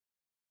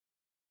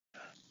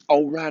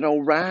All right,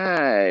 all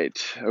right.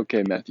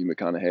 Okay, Matthew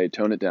McConaughey,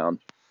 tone it down.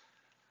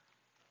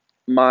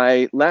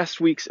 My last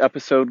week's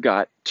episode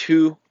got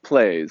 2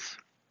 plays.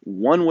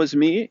 One was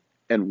me,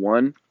 and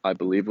one, I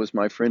believe, was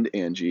my friend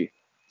Angie.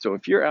 So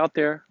if you're out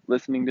there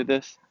listening to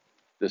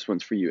this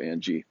one's for you,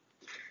 Angie.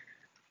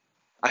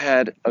 I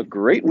had a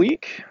great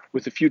week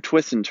with a few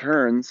twists and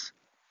turns.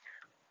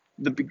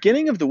 The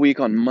beginning of the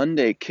week on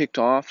Monday kicked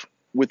off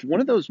with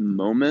one of those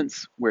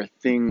moments where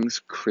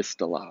things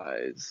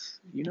crystallize.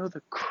 You know,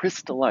 the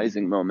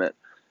crystallizing moment.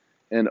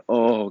 And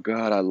oh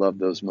God, I love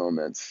those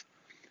moments.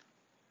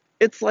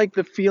 It's like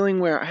the feeling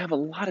where I have a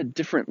lot of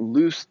different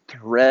loose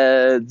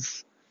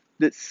threads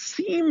that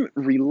seem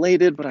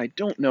related, but I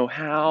don't know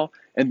how.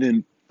 And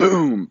then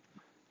boom,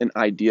 an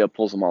idea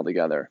pulls them all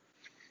together.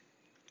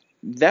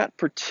 That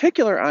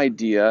particular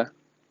idea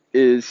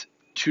is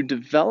to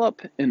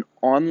develop an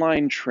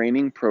online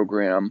training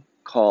program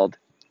called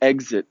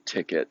Exit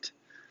Ticket.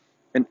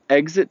 An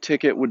exit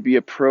ticket would be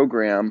a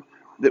program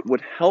that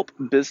would help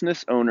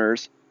business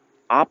owners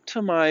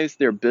optimize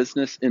their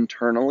business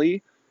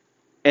internally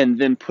and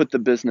then put the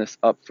business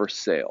up for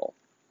sale.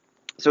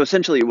 So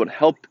essentially, it would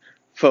help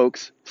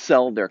folks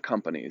sell their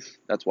companies.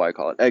 That's why I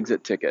call it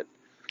Exit Ticket.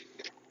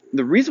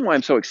 The reason why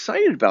I'm so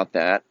excited about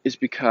that is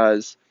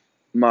because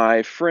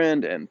my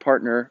friend and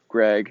partner,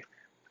 Greg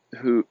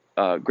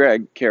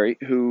Carey,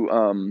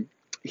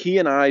 he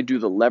and I do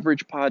the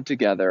Leverage Pod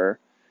together,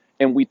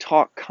 and we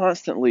talk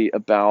constantly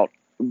about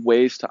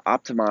ways to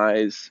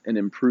optimize and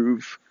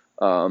improve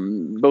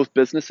both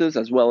businesses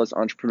as well as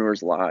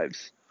entrepreneurs'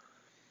 lives.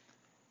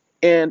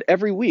 And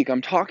every week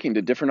I'm talking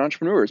to different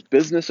entrepreneurs,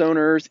 business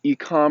owners,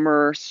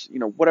 e-commerce,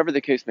 whatever the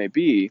case may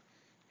be.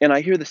 And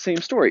I hear the same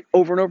story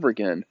over and over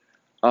again.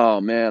 Oh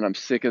man, I'm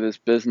sick of this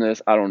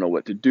business. I don't know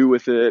what to do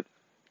with it.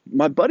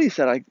 My buddy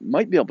said I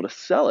might be able to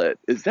sell it.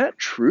 Is that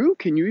true?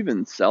 Can you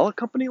even sell a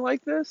company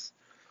like this?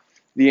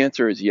 The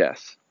answer is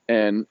yes.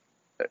 And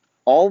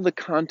all the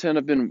content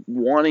I've been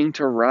wanting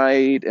to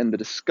write and the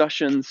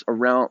discussions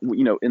around,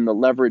 in the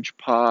Leverage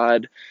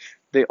Pod,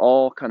 they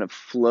all kind of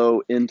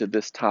flow into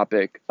this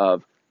topic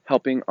of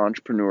helping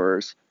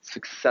entrepreneurs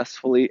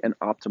successfully and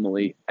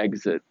optimally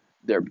exit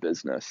their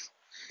business.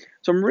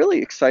 So I'm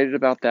really excited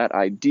about that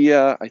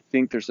idea. I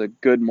think there's a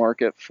good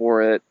market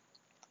for it,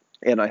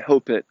 and I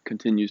hope it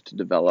continues to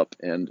develop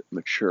and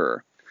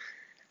mature.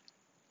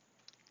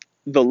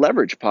 The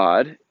Leverage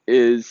Pod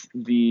is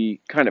the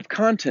kind of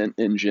content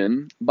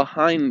engine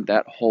behind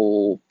that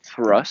whole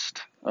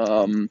thrust.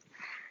 And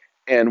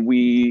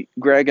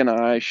Greg and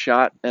I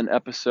shot an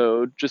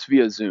episode just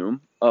via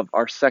Zoom of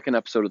our second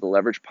episode of the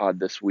Leverage Pod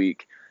this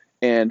week,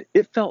 and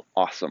it felt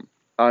awesome.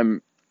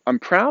 I'm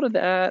proud of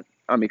that.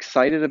 I'm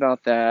excited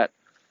about that.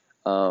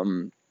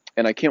 And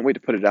I can't wait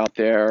to put it out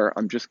there.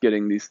 I'm just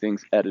getting these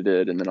things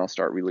edited, and then I'll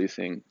start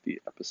releasing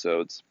the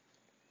episodes.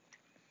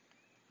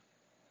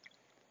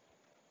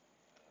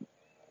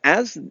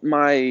 As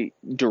my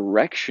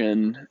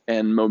direction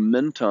and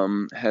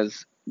momentum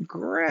has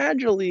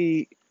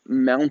gradually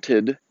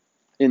mounted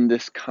in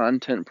this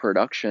content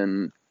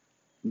production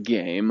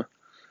game,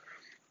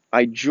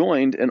 I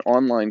joined an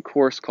online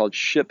course called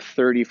Ship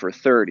 30 for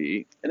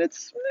 30, and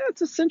it's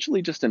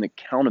essentially just an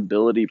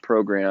accountability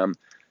program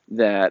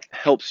that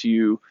helps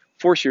you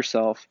force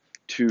yourself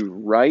to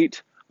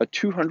write a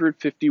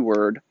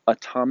 250-word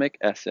atomic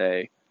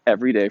essay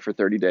every day for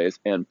 30 days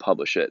and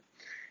publish it.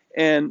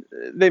 And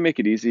they make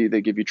it easy.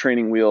 They give you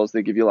training wheels.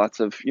 They give you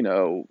lots of,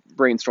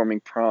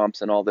 brainstorming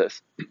prompts and all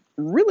this.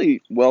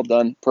 Really well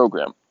done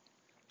program.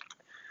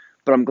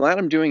 But I'm glad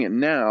I'm doing it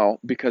now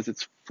because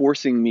it's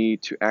forcing me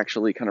to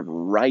actually kind of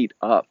write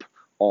up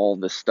all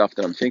the stuff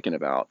that I'm thinking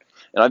about.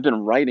 And I've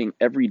been writing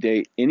every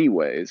day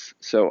anyways,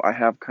 so I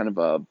have kind of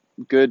a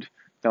good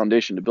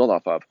foundation to build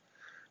off of.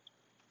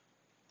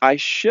 I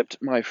shipped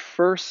my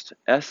first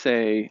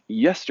essay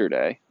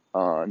yesterday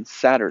on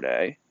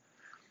Saturday,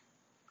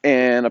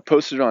 and I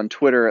posted it on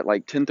Twitter at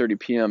like 10:30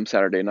 p.m.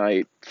 Saturday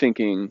night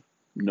thinking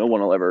no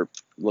one will ever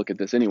look at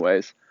this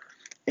anyways.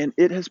 And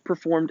it has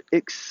performed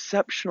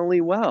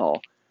exceptionally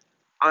well.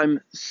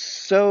 I'm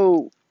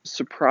so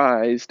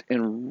surprised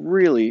and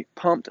really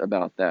pumped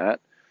about that.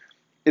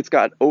 It's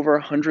got over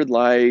 100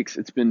 likes.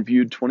 It's been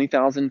viewed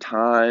 20,000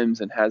 times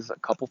and has a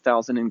couple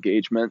thousand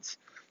engagements.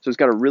 So it's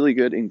got a really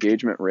good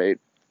engagement rate.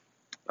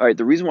 All right,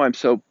 the reason why I'm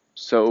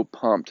so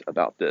pumped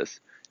about this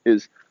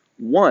is,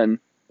 one,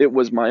 it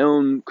was my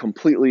own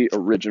completely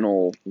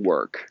original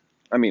work.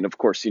 I mean, of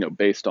course,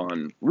 based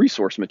on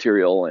resource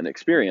material and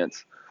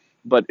experience,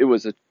 but it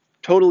was a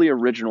totally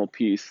original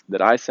piece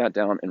that I sat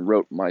down and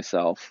wrote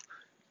myself,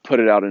 put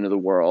it out into the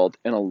world,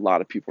 and a lot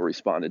of people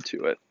responded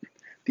to it.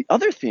 The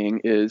other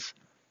thing is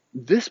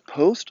this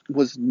post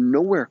was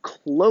nowhere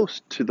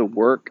close to the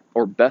work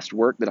or best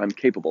work that I'm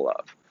capable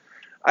of.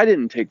 I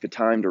didn't take the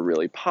time to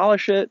really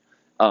polish it.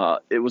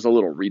 It was a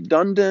little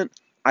redundant.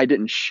 I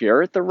didn't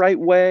share it the right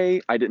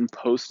way. I didn't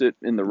post it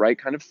in the right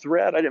kind of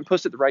thread. I didn't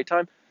post it at the right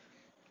time.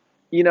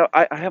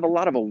 I have a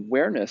lot of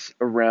awareness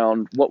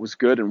around what was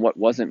good and what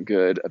wasn't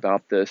good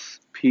about this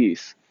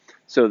piece.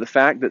 So the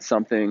fact that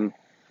something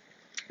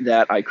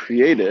that I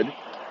created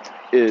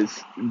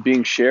is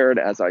being shared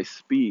as I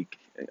speak,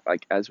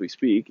 like as we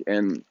speak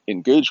and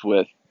engage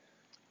with,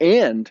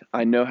 and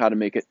I know how to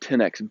make it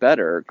 10x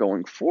better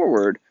going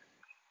forward.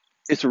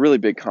 It's a really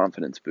big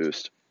confidence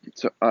boost.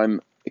 So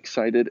I'm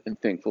excited and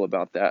thankful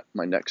about that,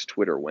 my next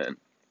Twitter win.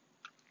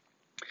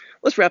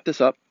 Let's wrap this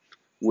up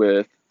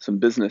with some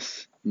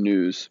business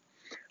news.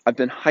 I've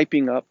been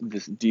hyping up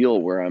this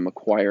deal where I'm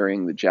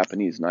acquiring the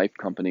Japanese knife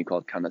company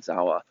called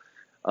Kanazawa.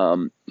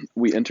 Um,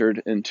 we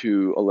entered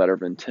into a letter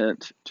of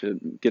intent to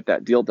get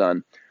that deal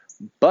done,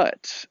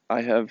 but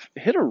I have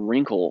hit a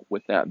wrinkle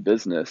with that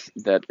business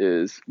that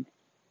is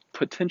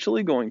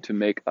potentially going to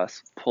make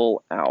us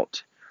pull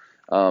out.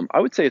 I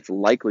would say it's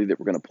likely that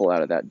we're going to pull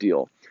out of that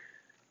deal.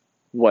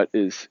 What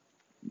is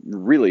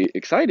really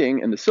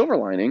exciting and the silver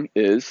lining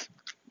is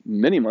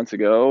many months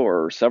ago,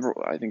 or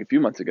I think a few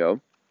months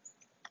ago,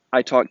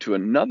 I talked to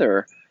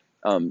another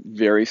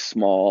very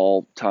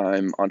small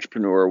time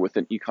entrepreneur with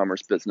an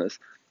e-commerce business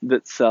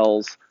that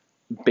sells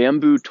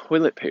bamboo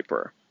toilet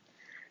paper.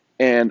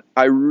 And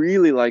I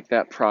really like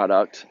that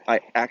product.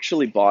 I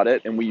actually bought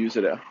it and we use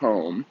it at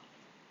home.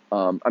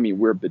 I mean,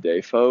 we're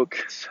bidet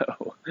folk,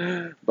 so,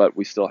 but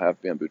we still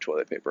have bamboo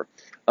toilet paper.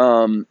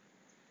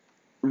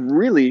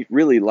 Really,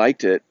 really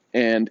liked it.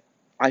 And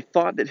I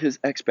thought that his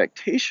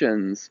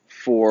expectations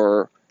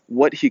for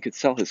what he could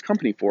sell his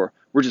company for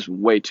were just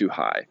way too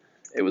high.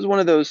 It was one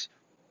of those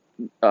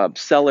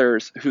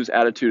sellers whose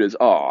attitude is,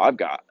 oh,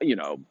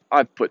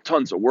 I've put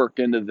tons of work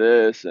into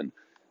this, and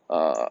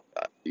uh,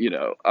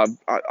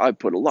 I've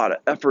put a lot of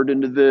effort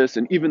into this,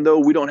 and even though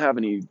we don't have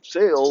any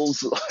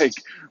sales, like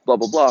blah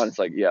blah blah, and it's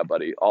like, yeah,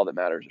 buddy, all that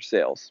matters are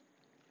sales.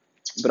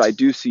 But I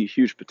do see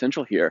huge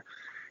potential here.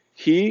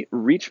 He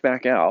reached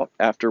back out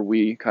after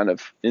we kind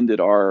of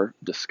ended our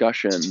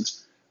discussion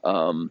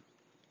um,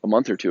 a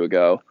month or two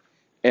ago,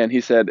 and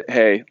he said,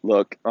 hey,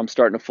 look, I'm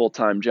starting a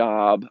full-time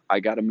job. I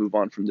got to move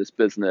on from this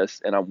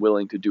business, and I'm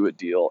willing to do a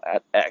deal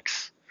at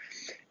X.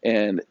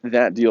 And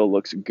that deal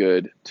looks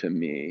good to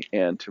me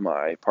and to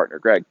my partner,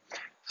 Greg.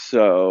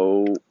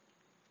 So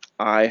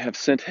I have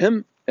sent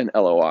him an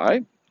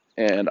LOI,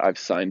 and I've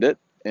signed it,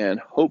 and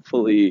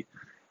hopefully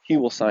he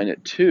will sign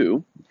it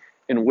too,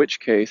 in which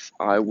case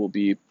I will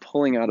be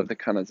pulling out of the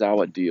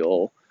Kanazawa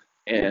deal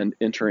and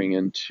entering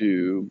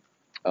into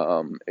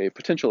a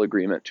potential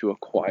agreement to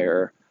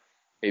acquire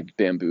a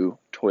bamboo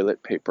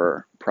toilet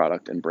paper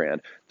product and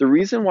brand. The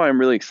reason why I'm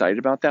really excited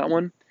about that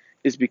one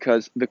is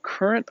because the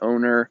current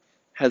owner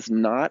has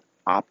not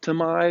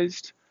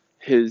optimized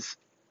his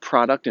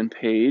product and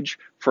page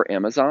for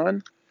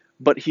Amazon,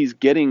 but he's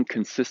getting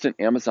consistent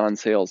Amazon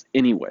sales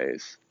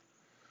anyways.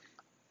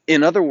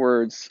 In other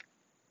words,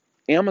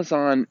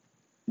 Amazon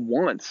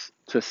wants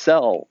to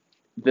sell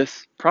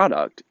this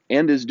product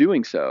and is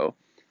doing so,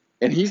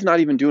 and he's not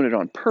even doing it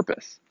on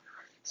purpose.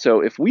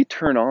 So if we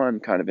turn on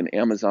kind of an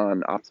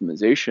Amazon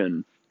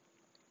optimization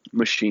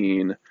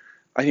machine,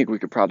 I think we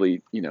could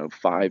probably, 5,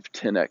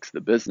 10x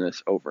the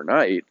business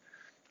overnight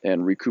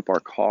and recoup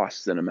our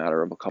costs in a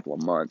matter of a couple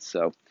of months.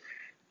 So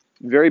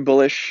very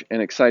bullish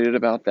and excited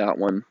about that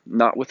one.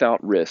 Not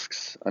without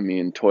risks. I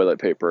mean, toilet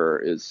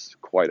paper is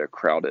quite a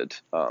crowded,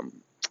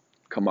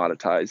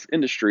 commoditized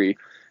industry,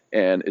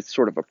 and it's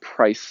sort of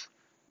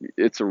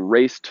it's a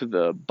race to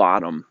the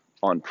bottom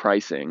on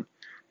pricing.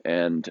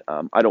 And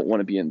I don't want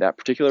to be in that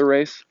particular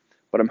race,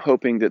 but I'm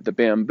hoping that the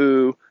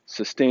bamboo,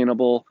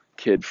 sustainable,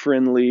 kid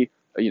friendly,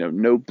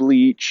 no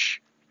bleach,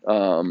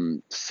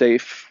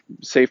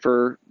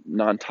 safer,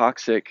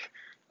 non-toxic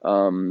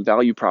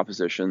value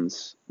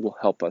propositions will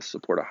help us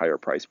support a higher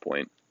price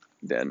point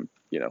than,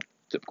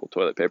 typical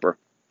toilet paper.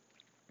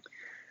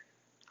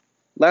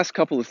 Last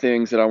couple of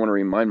things that I want to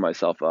remind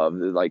myself of,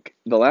 like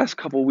the last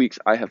couple of weeks,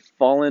 I have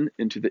fallen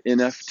into the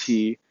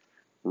NFT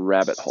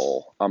rabbit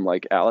hole. I'm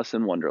like Alice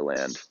in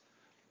Wonderland.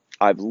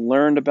 I've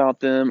learned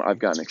about them. I've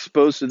gotten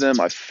exposed to them.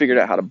 I've figured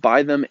out how to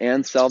buy them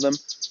and sell them.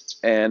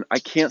 And I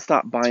can't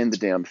stop buying the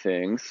damn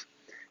things.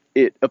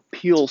 It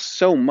appeals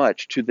so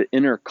much to the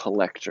inner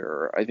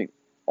collector. I think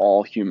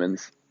all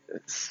humans,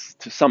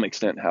 to some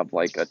extent, have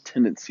like a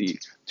tendency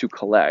to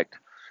collect.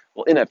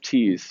 Well,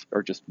 NFTs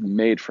are just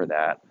made for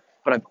that.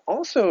 But I've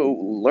also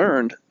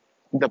learned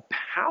the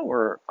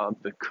power of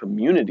the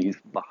communities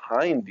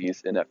behind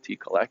these NFT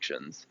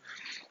collections.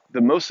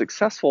 The most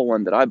successful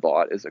one that I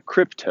bought is a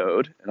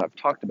Cryptoad, and I've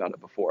talked about it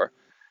before.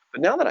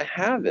 But now that I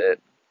have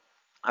it,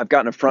 I've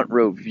gotten a front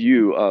row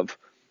view of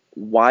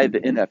why the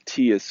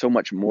NFT is so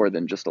much more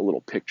than just a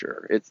little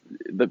picture.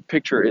 The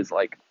picture is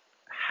like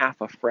half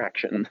a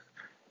fraction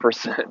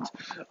percent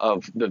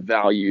of the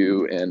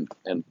value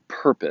and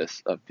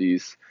purpose of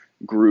these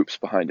groups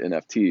behind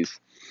NFTs.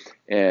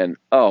 And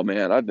oh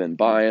man, I've been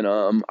buying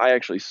them. I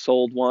actually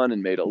sold one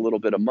and made a little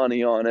bit of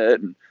money on it,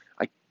 and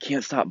I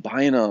can't stop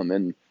buying them.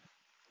 And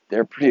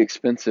they're pretty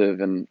expensive,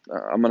 and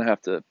I'm gonna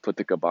have to put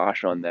the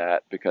kibosh on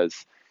that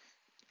because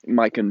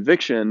my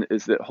conviction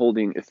is that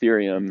holding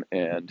Ethereum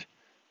and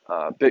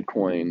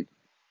Bitcoin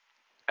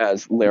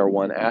as layer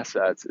one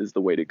assets is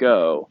the way to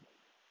go,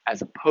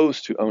 as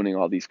opposed to owning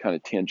all these kind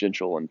of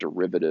tangential and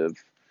derivative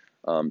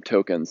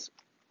tokens.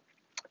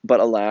 But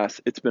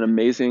alas, it's been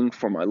amazing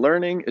for my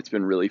learning. It's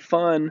been really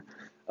fun.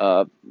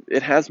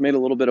 It has made a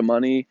little bit of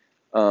money.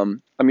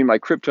 I mean, my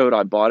crypto,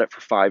 I bought it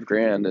for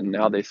 $5,000 and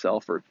now they sell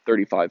for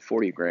 35,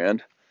 40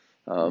 grand.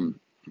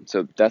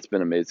 So that's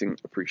been amazing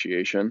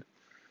appreciation.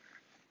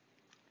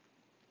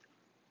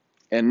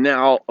 And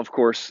now, of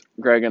course,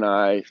 Greg and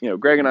I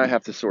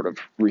have to sort of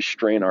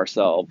restrain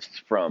ourselves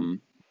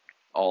from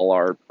all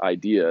our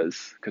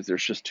ideas because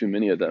there's just too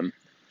many of them.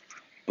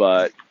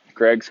 But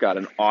Greg's got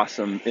an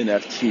awesome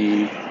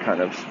NFT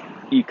kind of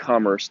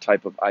e-commerce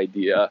type of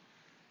idea,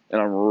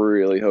 and I'm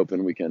really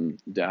hoping we can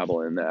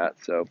dabble in that.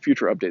 So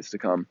future updates to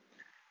come.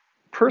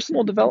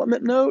 Personal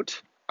development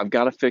note, I've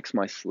got to fix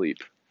my sleep.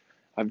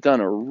 I've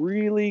done a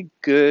really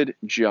good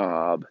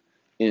job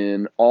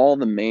in all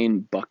the main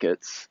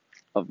buckets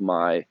of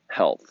my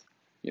health,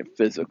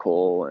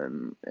 physical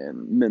and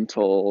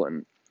mental,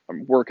 and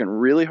I'm working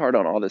really hard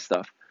on all this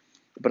stuff,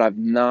 but I've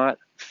not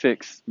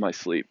fixed my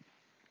sleep.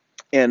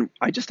 And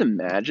I just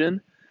imagine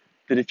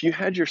that if you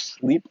had your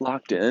sleep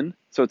locked in,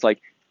 so it's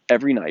like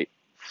every night,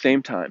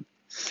 same time,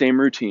 same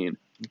routine,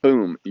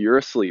 boom, you're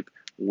asleep,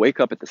 wake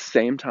up at the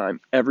same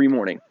time every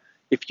morning.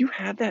 If you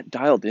had that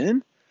dialed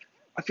in,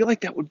 I feel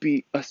like that would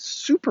be a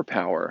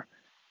superpower.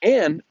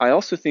 And I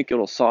also think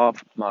it'll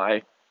solve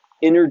my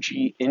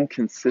energy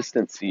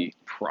inconsistency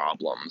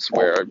problems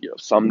where,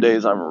 some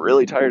days I'm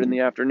really tired in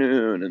the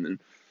afternoon, and then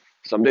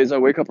some days I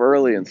wake up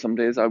early and some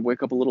days I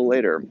wake up a little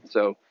later.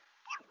 So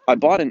I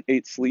bought an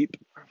 8 Sleep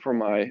for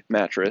my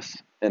mattress,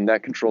 and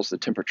that controls the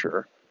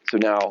temperature. So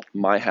now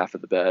my half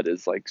of the bed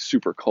is like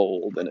super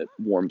cold and it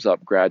warms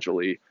up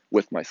gradually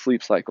with my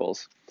sleep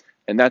cycles.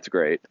 And that's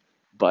great.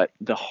 But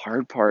the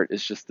hard part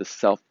is just the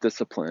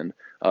self-discipline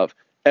of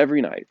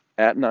every night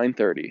at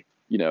 9:30,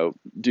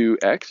 do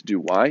X, do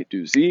Y,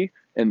 do Z,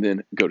 and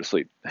then go to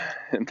sleep.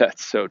 And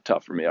that's so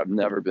tough for me. I've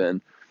never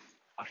been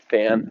a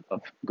fan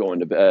of going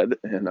to bed,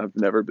 and I've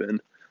never been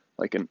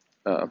like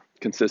a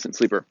consistent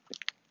sleeper.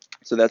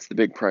 So that's the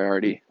big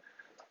priority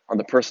on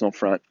the personal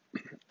front.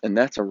 And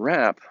that's a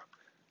wrap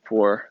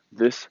for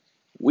this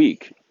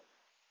week.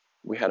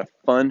 We had a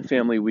fun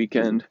family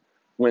weekend.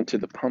 Went to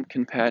the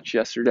pumpkin patch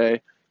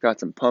yesterday, got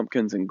some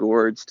pumpkins and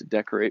gourds to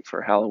decorate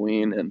for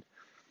Halloween, and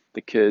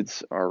the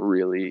kids are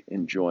really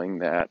enjoying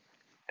that.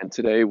 And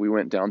today we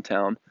went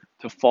downtown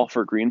to Fall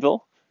for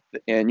Greenville,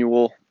 the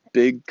annual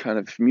big kind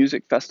of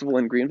music festival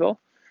in Greenville,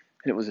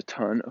 and it was a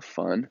ton of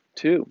fun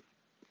too.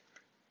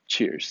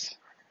 Cheers.